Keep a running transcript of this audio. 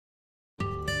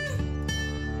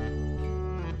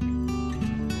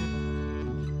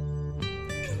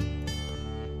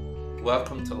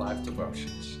Welcome to Life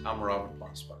Devotions. I'm Robert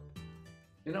Maasbach.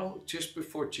 You know, just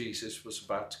before Jesus was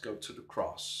about to go to the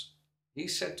cross, he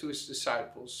said to his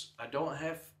disciples, I don't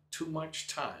have too much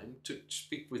time to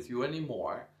speak with you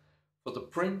anymore, for the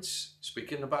prince,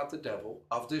 speaking about the devil,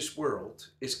 of this world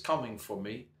is coming for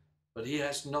me, but he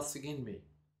has nothing in me.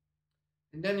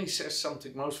 And then he says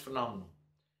something most phenomenal.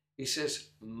 He says,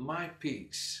 my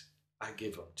peace I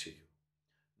give unto you.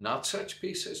 Not such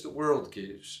peace as the world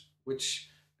gives, which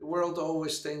the world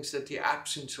always thinks that the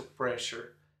absence of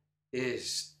pressure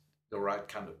is the right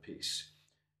kind of peace.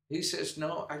 He says,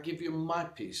 no, I give you my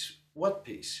peace. What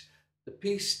peace? The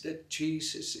peace that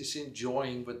Jesus is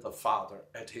enjoying with the Father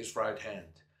at his right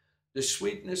hand. The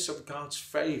sweetness of God's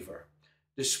favor.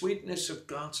 The sweetness of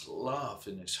God's love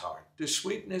in his heart. The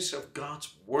sweetness of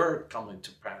God's word coming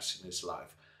to pass in his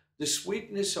life. The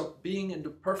sweetness of being in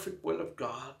the perfect will of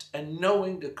God and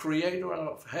knowing the creator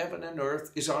of heaven and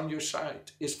earth is on your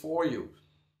side, is for you.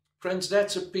 Friends,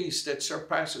 that's a peace that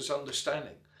surpasses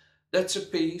understanding. That's a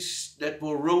peace that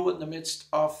will rule in the midst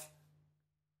of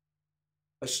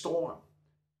a storm.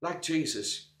 Like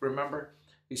Jesus, remember,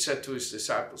 he said to his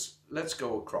disciples, let's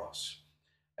go across.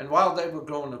 And while they were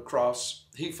going across,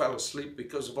 he fell asleep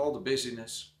because of all the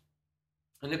busyness.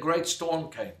 And a great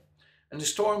storm came. And the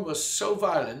storm was so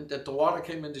violent that the water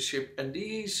came in the ship, and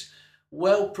these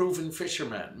well-proven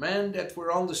fishermen, men that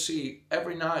were on the sea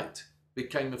every night,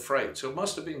 became afraid. So it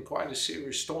must have been quite a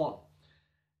serious storm.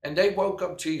 And they woke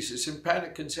up Jesus in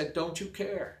panic and said, don't you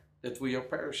care that we are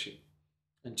perishing?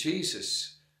 And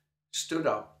Jesus stood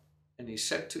up and he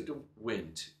said to the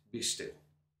wind, be still,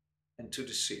 and to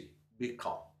the sea, be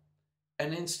calm.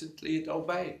 And instantly it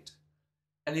obeyed.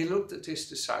 And he looked at his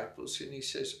disciples and he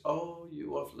says, oh,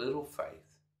 you of little faith.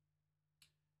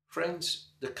 Friends,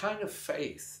 the kind of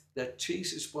faith that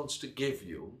Jesus wants to give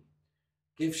you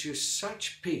gives you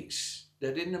such peace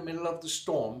that in the middle of the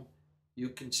storm, you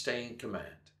can stay in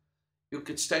command. You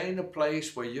could stay in a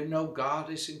place where you know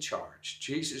God is in charge.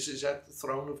 Jesus is at the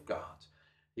throne of God.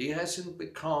 He hasn't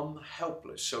become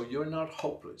helpless, so you're not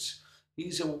hopeless.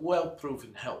 He's a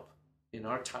well-proven help in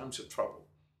our times of trouble.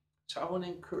 So I want to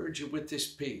encourage you with this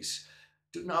peace.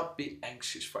 Do not be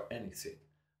anxious for anything,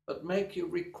 but make your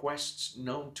requests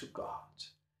known to God.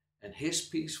 And his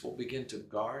peace will begin to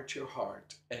guard your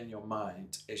heart and your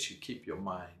mind as you keep your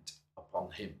mind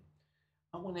upon him.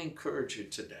 I want to encourage you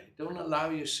today. Don't allow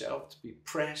yourself to be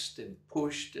pressed and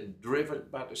pushed and driven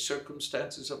by the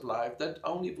circumstances of life. That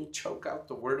only will choke out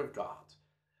the word of God.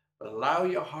 But allow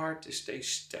your heart to stay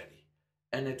steady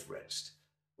and at rest.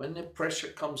 When the pressure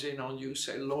comes in on you,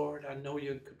 say, Lord, I know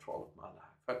you're in control of my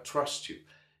life. I trust you.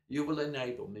 You will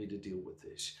enable me to deal with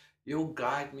this. You'll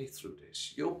guide me through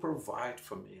this. You'll provide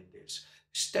for me in this.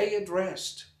 Stay at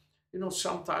rest. You know,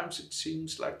 sometimes it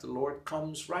seems like the Lord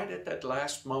comes right at that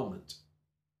last moment.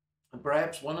 And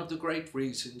perhaps one of the great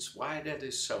reasons why that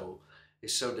is so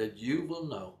that you will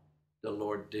know the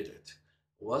Lord did it.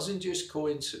 It wasn't just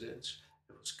coincidence.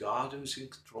 It was God who's in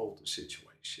control of the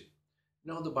situation.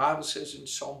 You know, the Bible says in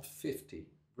Psalm 50,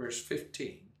 verse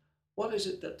 15, what is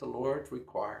it that the Lord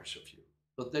requires of you?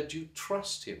 But that you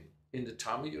trust him in the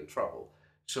time of your trouble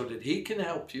so that he can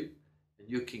help you and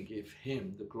you can give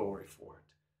him the glory for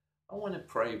it. I want to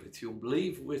pray with you and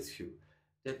believe with you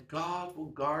that God will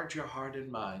guard your heart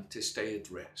and mind to stay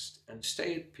at rest and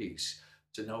stay at peace,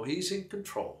 to know he's in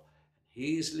control and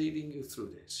he is leading you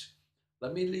through this.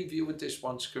 Let me leave you with this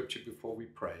one scripture before we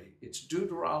pray. It's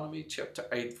Deuteronomy chapter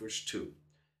 8, verse 2.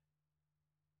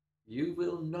 You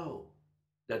will know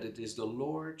that it is the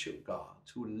Lord your God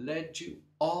who led you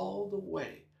all the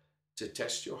way to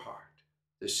test your heart,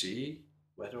 to see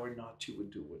whether or not you would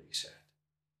do what he said.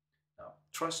 Now,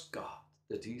 trust God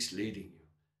that he's leading you.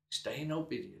 Stay in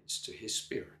obedience to his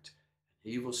Spirit,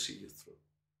 and he will see you through.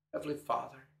 Heavenly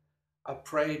Father, I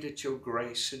pray that your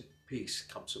grace and peace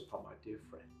comes upon my dear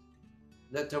friend.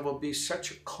 That there will be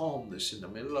such a calmness in the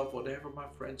middle of whatever my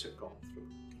friends are going through.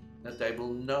 That they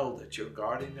will know that you're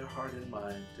guarding their heart and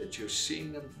mind, that you're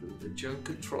seeing them through, that you're in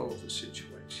control of the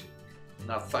situation.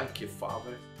 And I thank you,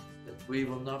 Father, that we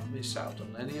will not miss out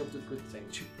on any of the good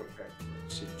things you prepared for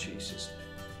us. In Jesus'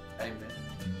 name, amen.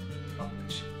 God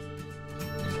bless you.